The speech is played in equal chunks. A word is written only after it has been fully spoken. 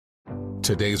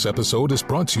Today's episode is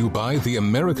brought to you by the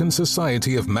American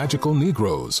Society of Magical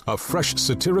Negroes, a fresh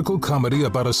satirical comedy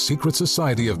about a secret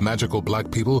society of magical black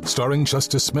people starring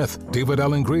Justice Smith, David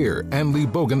Allen Greer, Ann Lee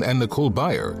Bogan, and Nicole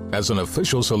Byer. As an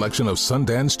official selection of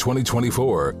Sundance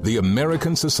 2024, the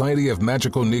American Society of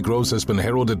Magical Negroes has been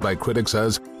heralded by critics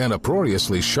as an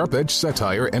uproariously sharp-edged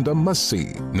satire and a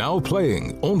must-see. Now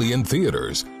playing only in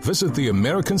theaters. Visit the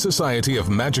American Society of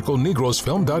Magical Negroes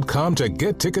Film.com to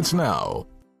get tickets now.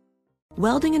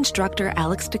 Welding instructor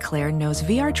Alex DeClaire knows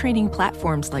VR training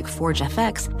platforms like Forge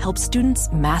FX help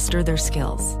students master their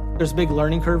skills. There's a big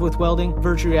learning curve with welding.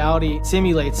 Virtual reality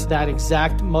simulates that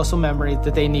exact muscle memory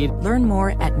that they need. Learn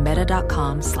more at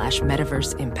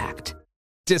meta.com/metaverseimpact.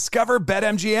 Discover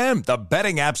BetMGM, the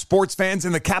betting app sports fans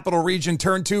in the capital region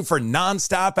turn to for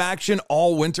nonstop action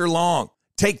all winter long.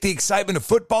 Take the excitement of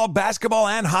football, basketball,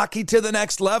 and hockey to the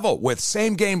next level with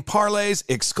same-game parlays,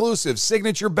 exclusive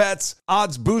signature bets,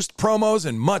 odds boost promos,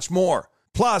 and much more.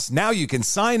 Plus, now you can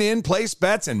sign in, place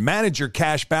bets, and manage your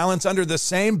cash balance under the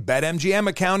same BetMGM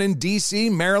account in D.C.,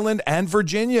 Maryland, and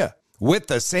Virginia. With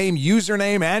the same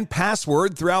username and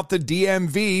password throughout the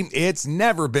DMV, it's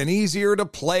never been easier to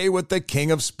play with the king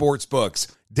of sportsbooks.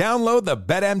 Download the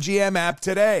BetMGM app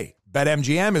today.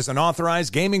 BetMGM is an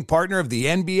authorized gaming partner of the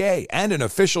NBA and an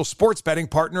official sports betting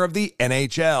partner of the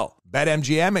NHL.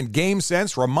 BetMGM and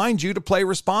GameSense remind you to play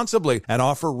responsibly and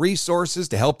offer resources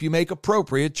to help you make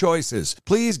appropriate choices.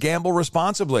 Please gamble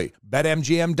responsibly.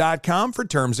 BetMGM.com for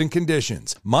terms and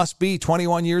conditions. Must be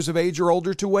 21 years of age or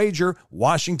older to wager.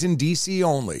 Washington, D.C.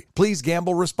 only. Please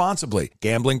gamble responsibly.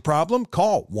 Gambling problem?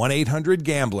 Call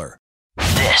 1-800-GAMBLER.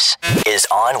 This is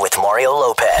On with Mario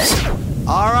Lopez.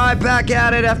 All right, back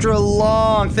at it after a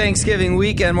long Thanksgiving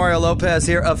weekend. Mario Lopez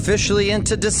here, officially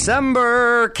into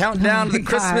December. Countdown to the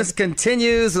Christmas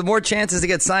continues with more chances to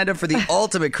get signed up for the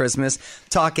ultimate Christmas.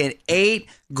 Talking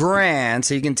 $8,000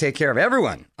 so you can take care of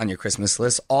everyone on your Christmas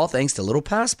list, all thanks to Little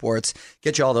Passports.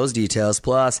 Get you all those details.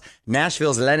 Plus,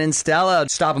 Nashville's Lennon Stella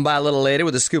stopping by a little later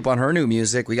with a scoop on her new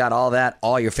music. We got all that,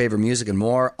 all your favorite music and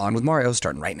more. On with Mario,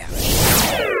 starting right now.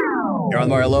 You're on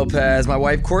Mario Lopez. My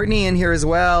wife Courtney in here as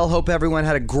well. Hope everyone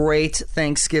had a great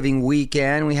Thanksgiving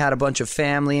weekend. We had a bunch of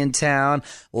family in town.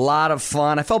 A lot of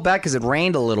fun. I felt bad because it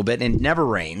rained a little bit, and it never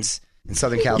rains in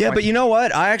Southern California. Yeah, but you know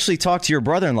what? I actually talked to your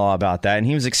brother-in-law about that, and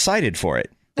he was excited for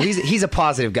it. He's a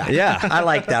positive guy. Yeah. I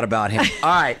like that about him. All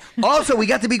right. Also, we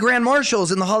got to be Grand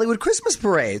Marshals in the Hollywood Christmas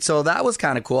Parade, so that was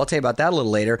kind of cool. I'll tell you about that a little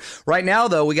later. Right now,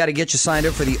 though, we got to get you signed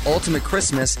up for the ultimate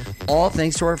Christmas, all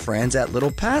thanks to our friends at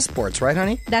Little Passports. Right,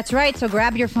 honey? That's right. So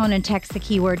grab your phone and text the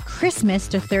keyword Christmas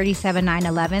to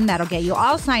 37911. That'll get you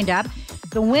all signed up.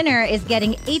 The winner is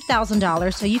getting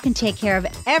 $8,000, so you can take care of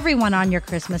everyone on your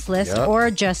Christmas list, or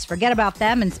just forget about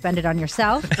them and spend it on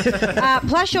yourself.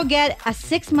 Plus, you'll get a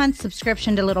 6-month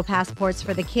subscription to Little Passports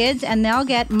for the kids, and they'll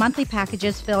get monthly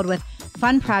packages filled with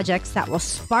fun projects that will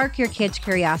spark your kids'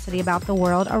 curiosity about the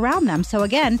world around them. So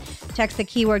again, text the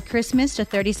keyword Christmas to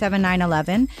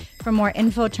 37911. For more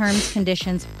info, terms,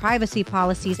 conditions, privacy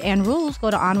policies, and rules,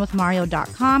 go to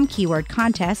onwithmario.com, keyword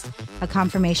contest. A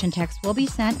confirmation text will be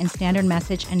sent, and standard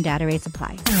message and data rates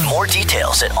apply. More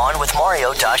details at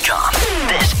onwithmario.com.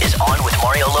 This is On with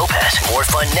Mario Lopez. More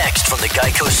fun next from the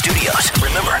Geico Studios.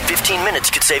 Remember, 15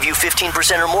 minutes could save you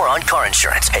 15% or more on car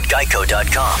insurance at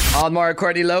geico.com. On Mario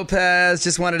Courtney Lopez.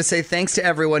 Just wanted to say thanks to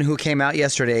everyone who came out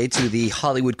yesterday to the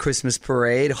Hollywood Christmas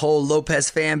Parade. Whole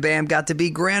Lopez fan bam got to be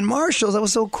Grand Marshals. That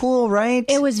was so cool, right?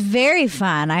 It was very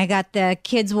fun. I got the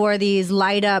kids wore these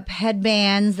light up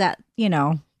headbands that,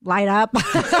 light up.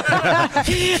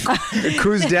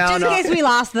 Cruise down. Just in case we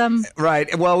lost them.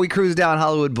 Right. Well, we cruised down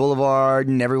Hollywood Boulevard,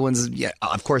 and everyone's,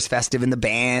 of course, festive in the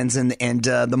bands and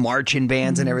the marching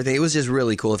bands and everything. It was just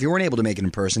really cool. If you weren't able to make it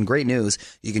in person, great news.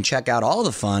 You can check out all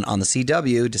the fun on the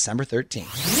CW December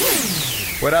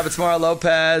 13th. What up? It's Mario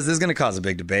Lopez. This is going to cause a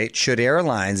big debate. Should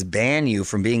airlines ban you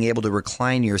from being able to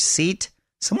recline your seat?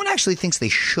 Someone actually thinks they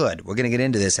should. We're going to get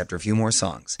into this after a few more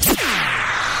songs.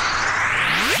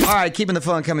 All right, keeping the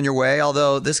fun coming your way,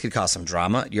 although this could cause some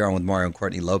drama. You're on with Mario and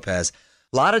Courtney Lopez.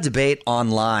 A lot of debate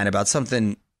online about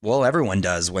something, well, everyone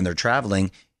does when they're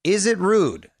traveling. Is it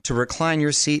rude to recline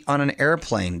your seat on an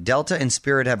airplane? Delta and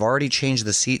Spirit have already changed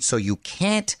the seat so you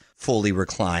can't fully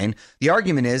recline. The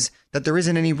argument is that there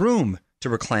isn't any room to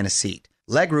recline a seat.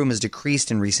 Legroom has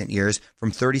decreased in recent years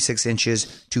from 36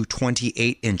 inches to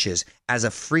 28 inches. As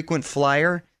a frequent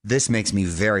flyer, this makes me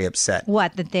very upset.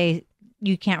 What, that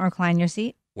you can't recline your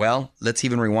seat? Well, let's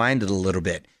even rewind it a little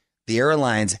bit. The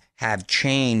airlines have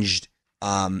changed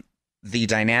the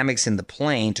dynamics in the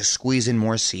plane to squeeze in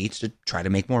more seats to try to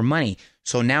make more money.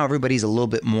 So now everybody's a little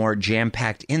bit more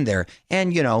jam-packed in there.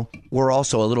 And, you know, we're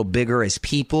also a little bigger as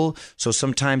people. So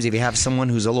sometimes if you have someone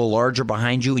who's a little larger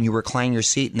behind you and you recline your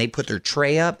seat and they put their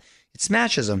tray up, it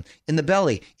smashes them in the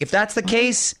belly. If that's the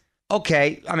case,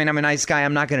 okay, I mean, I'm a nice guy.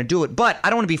 I'm not going to do it. But I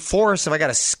don't want to be forced if I got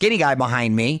a skinny guy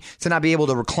behind me to not be able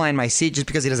to recline my seat just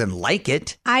because he doesn't like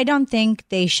it. I don't think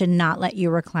they should not let you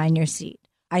recline your seat.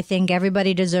 I think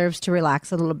everybody deserves to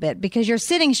relax a little bit because you're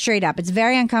sitting straight up. It's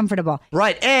very uncomfortable.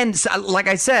 Right. And like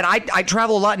I said, I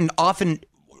travel a lot and often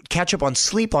catch up on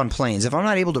sleep on planes. If I'm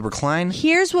not able to recline.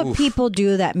 Here's what people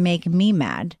do that make me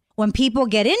mad. When people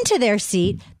get into their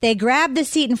seat, they grab the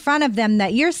seat in front of them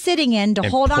that you're sitting in to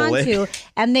hold on to,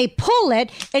 and they pull it,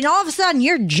 and all of a sudden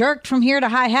you're jerked from here to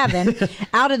high heaven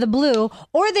out of the blue.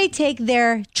 Or they take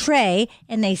their tray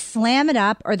and they slam it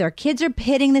up, or their kids are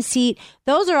hitting the seat.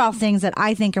 Those are all things that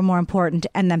I think are more important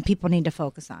and then people need to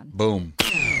focus on. Boom.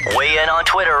 Weigh in on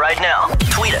Twitter right now.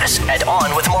 Tweet us at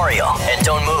On With Mario. And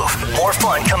don't move. More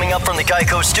fun coming up from the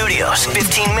Geico Studios.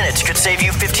 15 minutes could save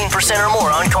you 15% or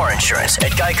more on car insurance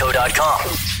at geico.com.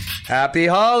 Happy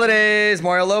holidays.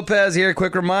 Mario Lopez here.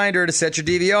 Quick reminder to set your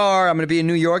DVR. I'm going to be in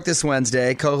New York this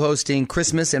Wednesday, co-hosting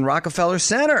Christmas in Rockefeller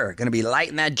Center. Going to be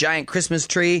lighting that giant Christmas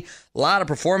tree. A lot of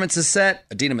performances set.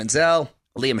 Idina Menzel,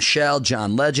 Leah Michelle,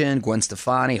 John Legend, Gwen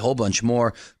Stefani, a whole bunch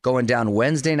more going down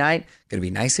Wednesday night. Going to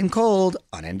be nice and cold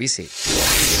on NBC.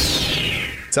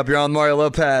 What's up, you're on Mario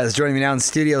Lopez. Joining me now in the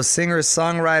studio, singer,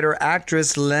 songwriter,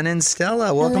 actress Lennon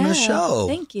Stella. Welcome to the show.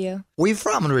 Thank you. Where are you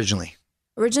from originally?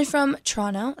 Originally from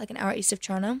Toronto, like an hour east of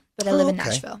Toronto, but I live in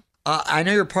Nashville. I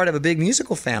know you're part of a big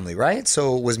musical family, right?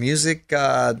 So was music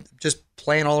just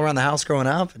playing all around the house growing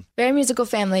up? Very musical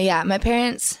family, yeah. My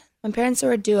parents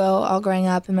were a duo all growing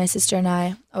up, and my sister and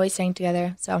I always sang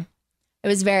together. So it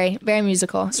was very, very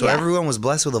musical. So everyone was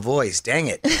blessed with a voice. Dang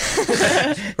it.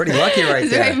 Pretty lucky right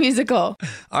there. Very musical.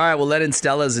 All right, well, Lennon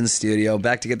Stella's in studio.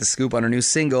 Back to get the scoop on her new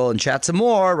single and chat some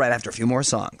more right after a few more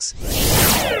songs.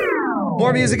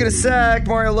 More music in a sec.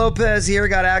 Mario Lopez here.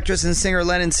 Got actress and singer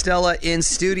Lennon Stella in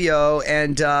studio.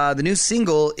 And the new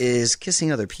single is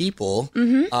Kissing Other People.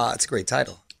 Mm-hmm. It's a great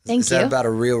title. Thank you. Is that about a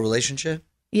real relationship?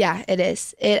 Yeah, it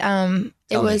is.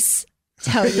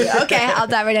 Tell you. Okay, I'll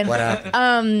dive right in. What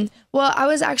happened? Well, I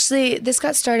was actually, this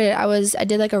got started, I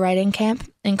did like a writing camp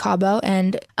in Cabo,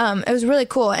 and it was really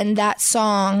cool. And that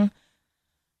song,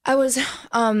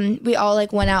 we all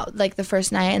like went out like the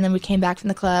first night, and then we came back from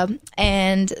the club,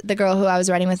 and the girl who I was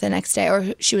writing with the next day,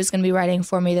 or she was going to be writing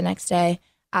for me the next day,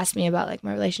 asked me about like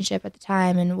my relationship at the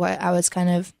time and what I was kind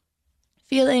of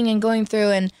feeling and going through.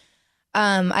 And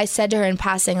I said to her in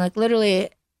passing, like literally,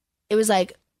 it was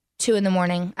like 2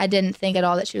 a.m. I didn't think at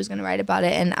all that she was going to write about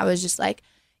it. And I was just like,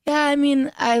 yeah, I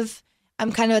mean,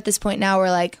 I'm kind of at this point now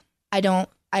where like, I don't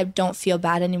feel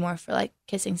bad anymore for like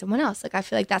kissing someone else. Like, I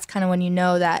feel like that's kind of when you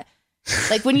know that,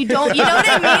 like when you don't, you know what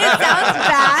I mean? It sounds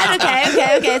bad.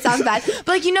 Okay. It sounds bad. But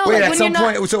like, you know, wait, like at when some you're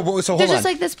point, not, so hold there's on. just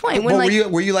like this point when like,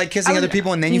 were you like kissing other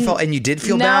people and then you felt, and you did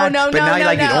feel bad? No. But now you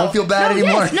don't feel bad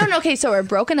anymore? Yes. No. Okay, so we're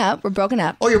broken up. Oh,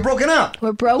 you're broken up?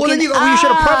 We're broken Well, then you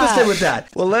should have prefaced it with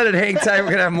that. Well, let it hang tight. We're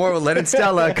going to have more with Lennon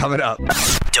Stella coming up.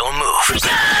 Don't move.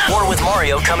 More with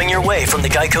Mario coming your way from the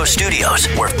Geico Studios,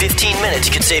 where 15 minutes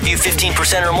could save you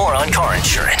 15% or more on car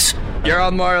insurance. You're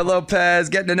on Mario Lopez,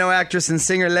 getting to know actress and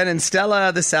singer Lennon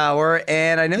Stella this hour.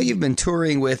 And I know you've been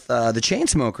touring with the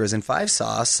Chainsmokers and Five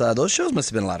Sauce. Those shows must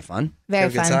have been a lot of fun. Very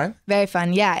fun. Good time? Very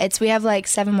fun. Yeah, we have like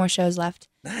 7 more shows left.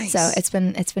 Nice. So it's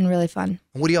been really fun.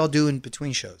 What do y'all do in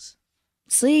between shows?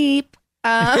 Sleep.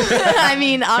 I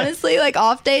mean, honestly, like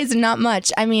off days, not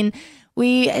much. I mean,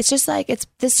 it's just like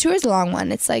this tour is a long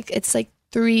one. It's like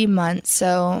 3 months.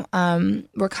 So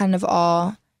we're kind of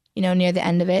all, near the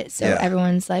end of it. So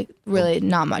everyone's like really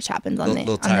not much happens on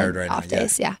the off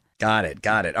days. Yeah. Got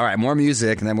it. All right, more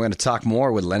music, and then we're going to talk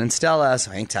more with Lennon Stella, so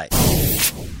hang tight.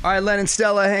 All right, Lennon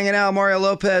Stella hanging out. Mario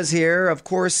Lopez here. Of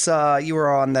course, you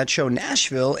were on that show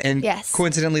Nashville, and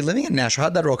coincidentally living in Nashville.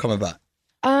 How'd that role come about?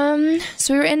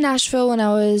 So we were in Nashville when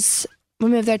we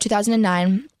moved there in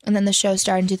 2009, and then the show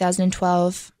started in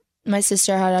 2012. My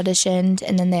sister had auditioned,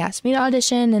 and then they asked me to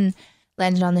audition, and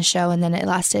landed on the show, and then it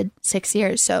lasted 6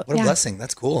 years. So what a blessing.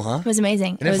 That's cool, huh? It was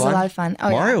amazing. It was a lot of fun.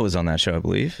 Oh, Mario was on that show, I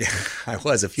believe. Yeah, I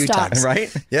was a few times.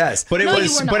 Right? Yes. But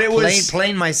it was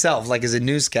playing myself, like as a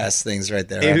newscast things right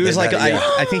there. It was like,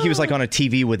 I think he was like on a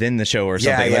TV within the show or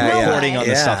something, reporting on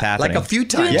the stuff happening. Like a few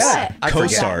times. Yeah.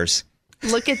 Co-stars.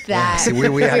 Look at that. See,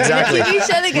 we exactly. Keep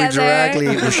each other together.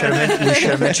 We should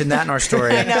have mentioned that in our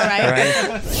story. I know,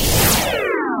 right?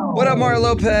 What up, Mario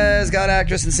Lopez? Got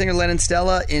actress and singer Lennon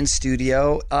Stella in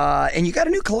studio. And you got a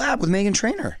new collab with Meghan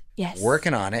Trainor. Yes.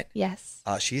 Working on it. Yes.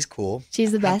 She's cool.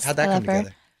 She's the best. How'd that come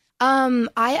together?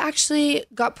 I actually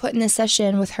got put in this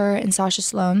session with her and Sasha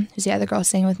Sloan, who's the other girl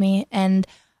singing with me. And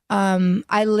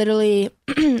I literally,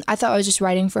 I thought I was just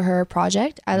writing for her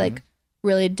project. I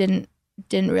really didn't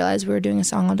realize we were doing a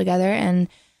song all together. And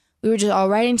we were just all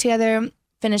writing together,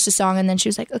 finished the song. And then she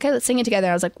was like, okay, let's sing it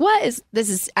together. I was like, what is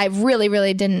this? I really,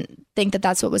 really didn't think that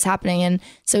that's what was happening. And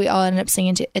so we all ended up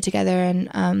singing it together.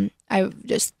 And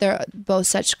they're both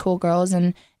such cool girls. And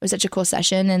it was such a cool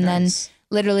session. And then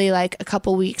literally like a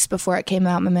couple weeks before it came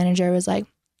out, my manager was like,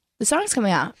 the song's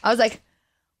coming out. I was like,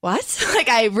 what? Like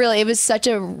it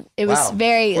was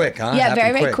very quick, huh? Yeah,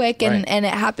 very, very quick. And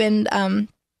it happened.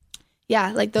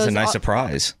 Like those. It's a nice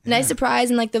surprise. Nice surprise.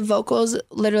 And like the vocals,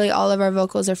 literally all of our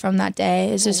vocals are from that day.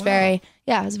 It's just it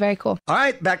was very cool. All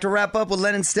right, back to wrap up with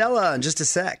Len and Stella in just a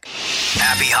sec.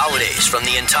 Happy holidays from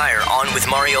the entire On With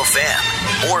Mario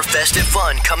fam. More festive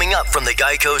fun coming up from the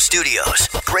Geico Studios.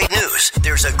 Great news.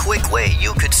 There's a quick way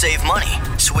you could save money.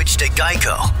 Switch to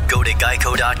Geico. Go to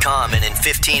geico.com and in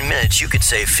 15 minutes you could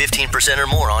save 15% or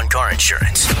more on car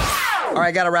insurance. All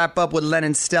right, got to wrap up with Len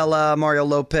and Stella. Mario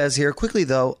Lopez here. Quickly,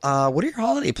 though, what are your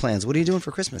holiday plans? What are you doing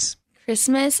for Christmas?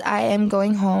 Christmas, I am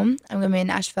going home. I'm going to be in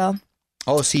Nashville.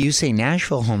 Oh, so you say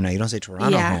Nashville home now. You don't say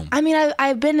Toronto home. I mean,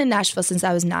 I've been in Nashville since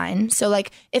I was 9. So,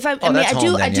 like,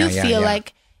 I do feel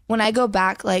like when I go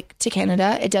back, like, to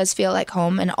Canada, it does feel like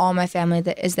home, and all my family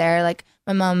that is there. Like,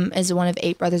 my mom is one of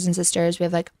 8 brothers and sisters. We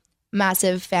have, like,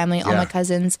 massive family, all my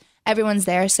cousins. Everyone's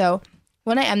there. So,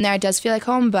 when I am there, it does feel like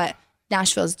home, but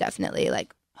Nashville is definitely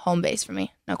like home base for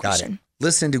me. No question.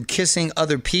 Listen to Kissing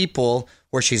Other People,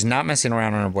 where she's not messing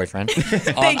around on her boyfriend on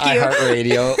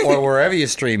iHeartRadio or wherever you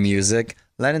stream music.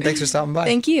 Lennon, thanks for stopping by.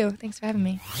 Thank you. Thanks for having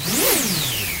me.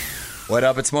 What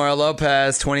up? It's Mario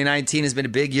Lopez. 2019 has been a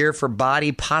big year for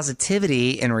body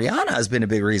positivity, and Rihanna has been a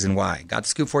big reason why. Got the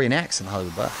scoop for you next on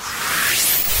Hollywood Buzz.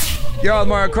 You're all with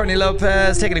Mario Courtney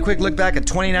Lopez, taking a quick look back at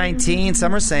 2019.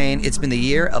 Some are saying it's been the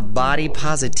year of body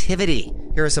positivity.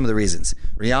 Here are some of the reasons.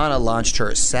 Rihanna launched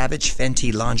her Savage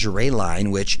Fenty lingerie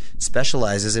line, which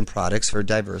specializes in products for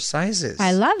diverse sizes.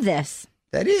 I love this.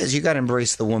 That is. You got to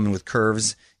embrace the woman with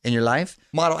curves in your life.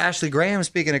 Model Ashley Graham,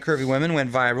 speaking of curvy women,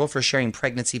 went viral for sharing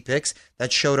pregnancy pics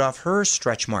that showed off her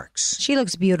stretch marks. She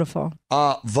looks beautiful.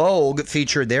 Vogue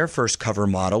featured their first cover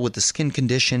model with the skin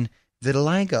condition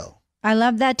vitiligo. I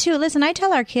love that too. Listen, I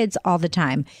tell our kids all the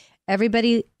time,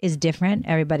 everybody is different.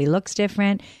 Everybody looks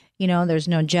different. You know, there's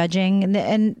no judging.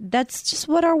 And that's just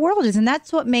what our world is. And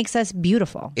that's what makes us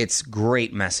beautiful. It's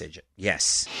great message.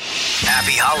 Yes.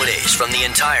 Happy holidays from the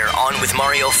entire On With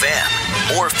Mario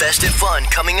fam. More festive fun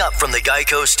coming up from the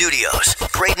Geico Studios.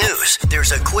 Great news.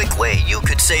 There's a quick way you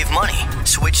could save money.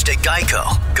 Switch to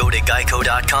Geico. Go to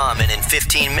geico.com and in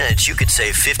 15 minutes you could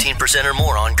save 15% or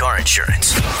more on car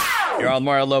insurance. You're on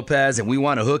Mario Lopez, and we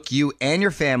want to hook you and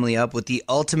your family up with the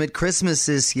ultimate Christmas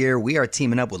this year. We are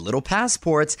teaming up with Little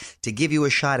Passports to give you a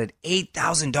shot at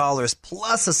 $8,000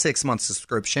 plus a 6-month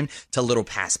subscription to Little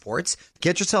Passports.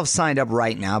 Get yourself signed up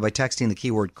right now by texting the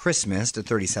keyword Christmas to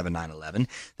 37911.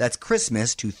 That's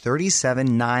Christmas to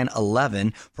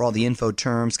 37911. For all the info,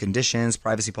 terms, conditions,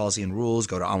 privacy policy, and rules,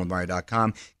 go to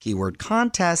onwithmario.com. Keyword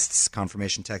contests.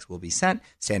 Confirmation text will be sent.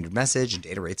 Standard message and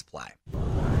data rates apply.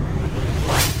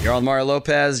 You're on Mario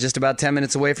Lopez, just about 10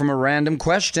 minutes away from a random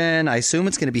question. I assume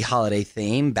it's going to be holiday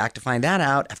themed. Back to find that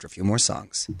out after a few more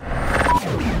songs.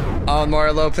 On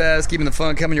Mario Lopez, keeping the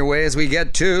fun coming your way as we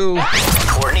get to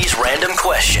Courtney's random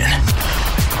question.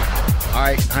 All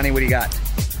right, honey, what do you got?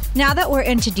 Now that we're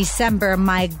into December,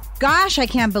 my gosh, I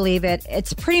can't believe it.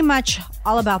 It's pretty much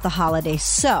all about the holidays.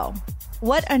 So,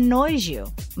 what annoys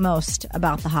you most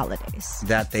about the holidays?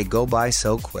 That they go by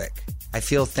so quick. I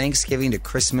feel Thanksgiving to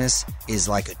Christmas is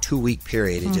like a 2-week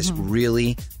period. It just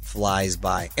really flies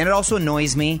by. And it also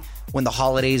annoys me when the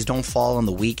holidays don't fall on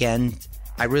the weekend.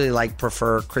 I really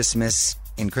prefer Christmas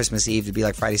and Christmas Eve to be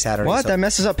like Friday, Saturday. What? That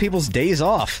messes up people's days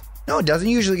off. No, it doesn't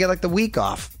usually get the week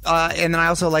off. And then I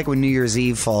also like when New Year's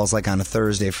Eve falls on a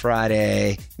Thursday,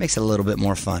 Friday. Makes it a little bit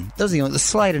more fun. Those are the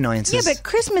slight annoyances. Yeah, but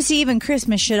Christmas Eve and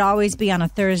Christmas should always be on a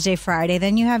Thursday, Friday.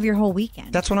 Then you have your whole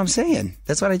weekend. That's what I'm saying.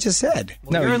 That's what I just said.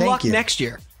 Well, you're in luck next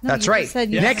year. That's right.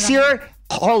 Next year,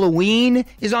 Halloween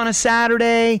is on a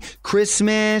Saturday.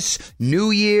 Christmas,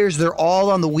 New Year's, they're all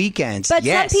on the weekends. But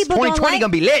yes, some people 2020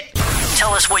 gonna be lit.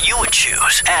 Tell us what you would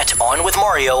choose at On With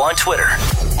Mario on Twitter.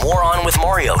 More On With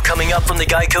Mario coming up from the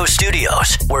Geico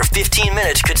Studios, where 15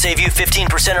 minutes could save you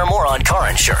 15% or more on car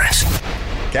insurance.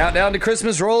 Countdown to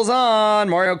Christmas rolls on.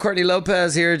 Mario Courtney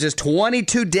Lopez here. Just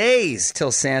 22 days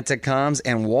till Santa comes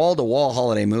and wall-to-wall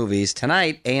holiday movies.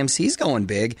 Tonight, AMC's going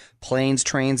big. Planes,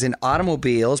 Trains, and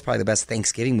Automobiles. Probably the best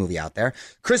Thanksgiving movie out there.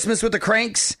 Christmas with the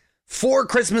Cranks. 4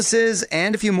 Christmases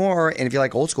and a few more. And if you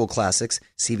like old school classics,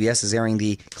 CBS is airing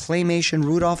the claymation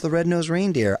Rudolph the Red-Nosed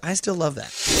Reindeer. I still love that.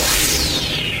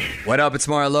 What up? It's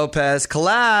Mario Lopez.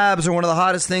 Collabs are one of the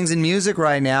hottest things in music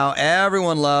right now.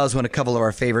 Everyone loves when a couple of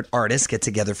our favorite artists get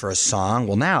together for a song.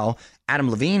 Well, now, Adam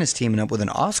Levine is teaming up with an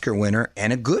Oscar winner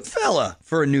and a good fella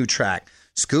for a new track.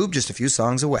 Scoob just a few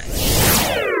songs away.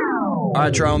 All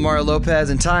right, you're on with Mario Lopez,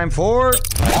 and time for...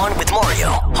 On with Mario,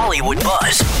 Hollywood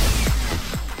Buzz.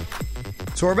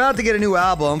 So we're about to get a new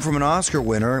album from an Oscar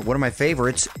winner, one of my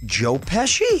favorites, Joe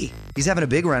Pesci. He's having a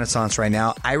big renaissance right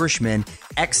now. Irishman,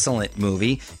 excellent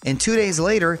movie. And 2 days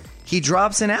later, he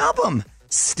drops an album,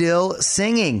 Still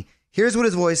Singing. Here's what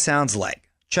his voice sounds like.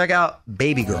 Check out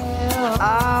Baby Girl.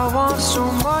 I want so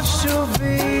much to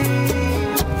be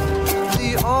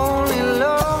the only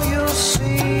love you'll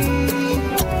see.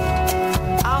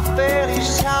 I fail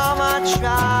each time I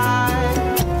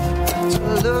try to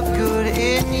look good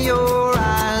in your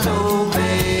eyes, oh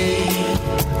babe.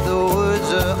 The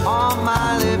words are on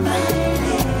my lips.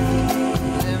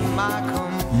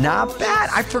 Not bad.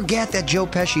 I forget that Joe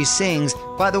Pesci sings.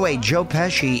 By the way, Joe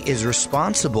Pesci is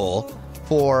responsible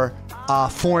for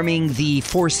forming the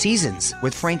Four Seasons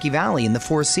with Frankie Valli in the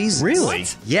Four Seasons. Really?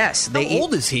 Yes. How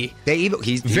old is he?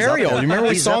 He's very old. You remember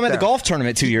we saw him at the golf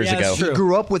tournament 2 years ago. He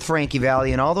grew up with Frankie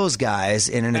Valli and all those guys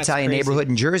in an Italian neighborhood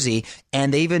in Jersey,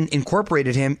 and they even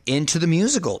incorporated him into the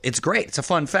musical. It's great. It's a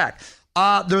fun fact.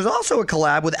 There's also a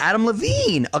collab with Adam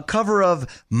Levine, a cover of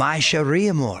My Cherie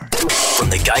Amour. From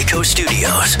the Geico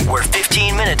Studios, where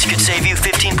 15 minutes could save you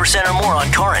 15% or more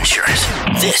on car insurance.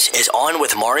 This is On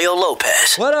with Mario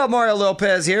Lopez. What up, Mario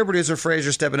Lopez here. Producer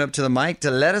Fraser stepping up to the mic to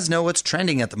let us know what's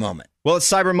trending at the moment. Well,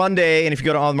 it's Cyber Monday, and if you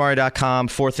go to onwithmario.com,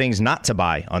 4 things not to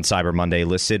buy on Cyber Monday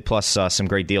listed, plus some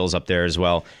great deals up there as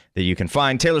well that you can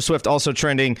find. Taylor Swift also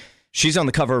trending. She's on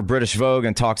the cover of British Vogue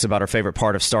and talks about her favorite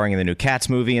part of starring in the new Cats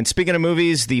movie. And speaking of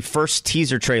movies, the first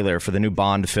teaser trailer for the new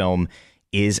Bond film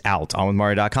is out.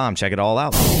 OnWithMario.com. Check it all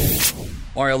out.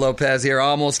 Mario Lopez here.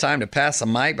 Almost time to pass the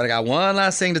mic, but I got one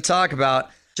last thing to talk about.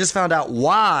 Just found out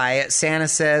why Santa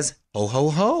says, ho, ho,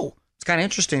 ho. It's kind of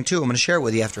interesting, too. I'm going to share it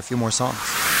with you after a few more songs.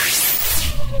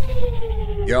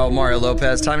 Yo, Mario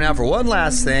Lopez. Time now for one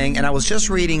last thing. And I was just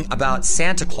reading about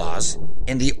Santa Claus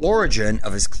and the origin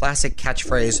of his classic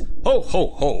catchphrase, ho,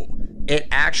 ho, ho. It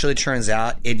actually turns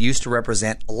out it used to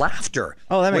represent laughter.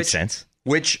 Oh, that makes sense.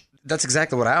 Which, that's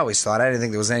exactly what I always thought. I didn't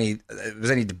think there was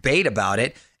any debate about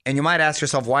it. And you might ask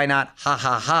yourself, why not ha,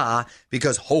 ha, ha?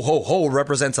 Because ho, ho, ho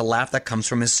represents a laugh that comes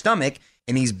from his stomach.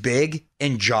 And he's big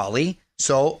and jolly.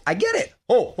 So I get it.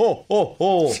 Ho, ho, ho,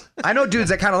 ho. I know dudes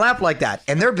that kind of laugh like that,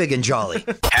 and they're big and jolly.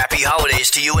 Happy holidays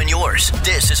to you and yours.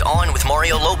 This is On with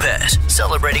Mario Lopez,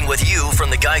 celebrating with you from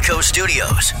the Geico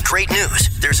Studios. Great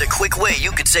news. There's a quick way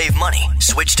you could save money.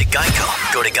 Switch to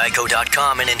Geico. Go to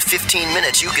geico.com, and in 15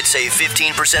 minutes, you could save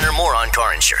 15% or more on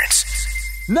car insurance.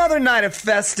 Another night of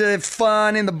festive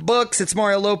fun in the books. It's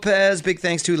Mario Lopez. Big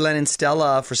thanks to Len and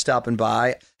Stella for stopping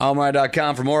by.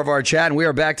 Almario.com for more of our chat, and we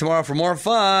are back tomorrow for more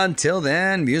fun. Till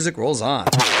then, music rolls on.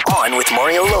 On with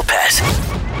Mario Lopez.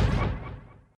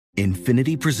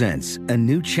 Infiniti presents a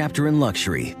new chapter in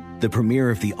luxury. The premiere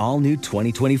of the all-new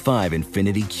 2025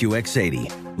 Infiniti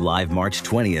QX80. Live March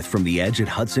 20th from the Edge at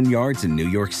Hudson Yards in New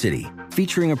York City.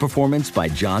 Featuring a performance by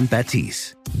John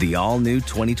Batiste. The all-new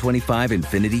 2025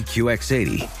 Infiniti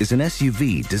QX80 is an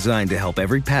SUV designed to help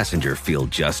every passenger feel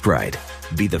just right.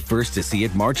 Be the first to see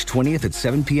it March 20th at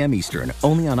 7 p.m. Eastern,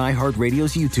 only on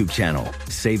iHeartRadio's YouTube channel.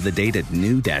 Save the date at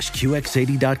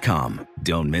new-QX80.com.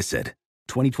 Don't miss it.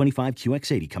 2025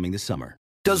 QX80 coming this summer.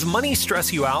 Does money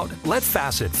stress you out? Let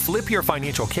Facet flip your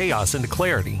financial chaos into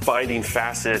clarity. Finding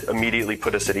Facet immediately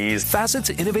put us at ease. Facet's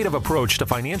innovative approach to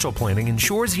financial planning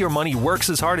ensures your money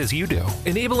works as hard as you do,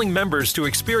 enabling members to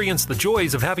experience the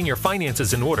joys of having your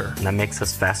finances in order. And that makes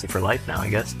us Facet for life now, I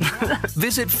guess.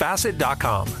 Visit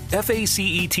Facet.com,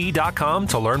 FACET.com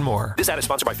to learn more. This ad is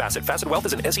sponsored by Facet. Facet Wealth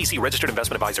is an SEC registered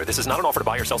investment advisor. This is not an offer to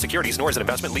buy or sell securities, nor is it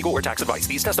investment, legal, or tax advice.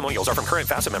 These testimonials are from current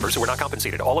Facet members who are not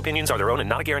compensated. All opinions are their own and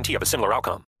not a guarantee of a similar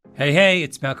outcome. Hey,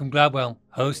 it's Malcolm Gladwell,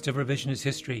 host of Revisionist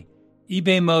History.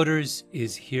 eBay Motors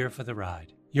is here for the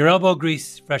ride. Your elbow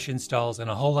grease, fresh installs, and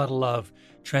a whole lot of love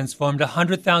transformed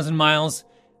 100,000 miles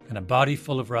and a body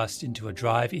full of rust into a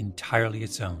drive entirely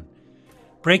its own.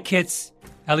 Brake kits,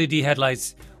 LED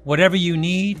headlights, whatever you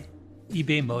need,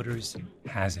 eBay Motors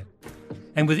has it.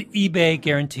 And with eBay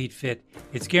Guaranteed Fit,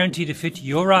 it's guaranteed to fit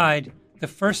your ride the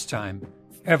first time,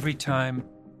 every time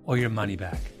or your money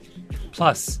back.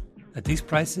 Plus, at these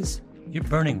prices, you're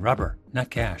burning rubber, not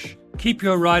cash. Keep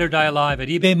your ride or die alive at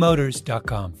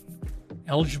ebaymotors.com.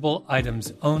 Eligible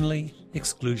items only.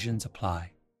 Exclusions apply.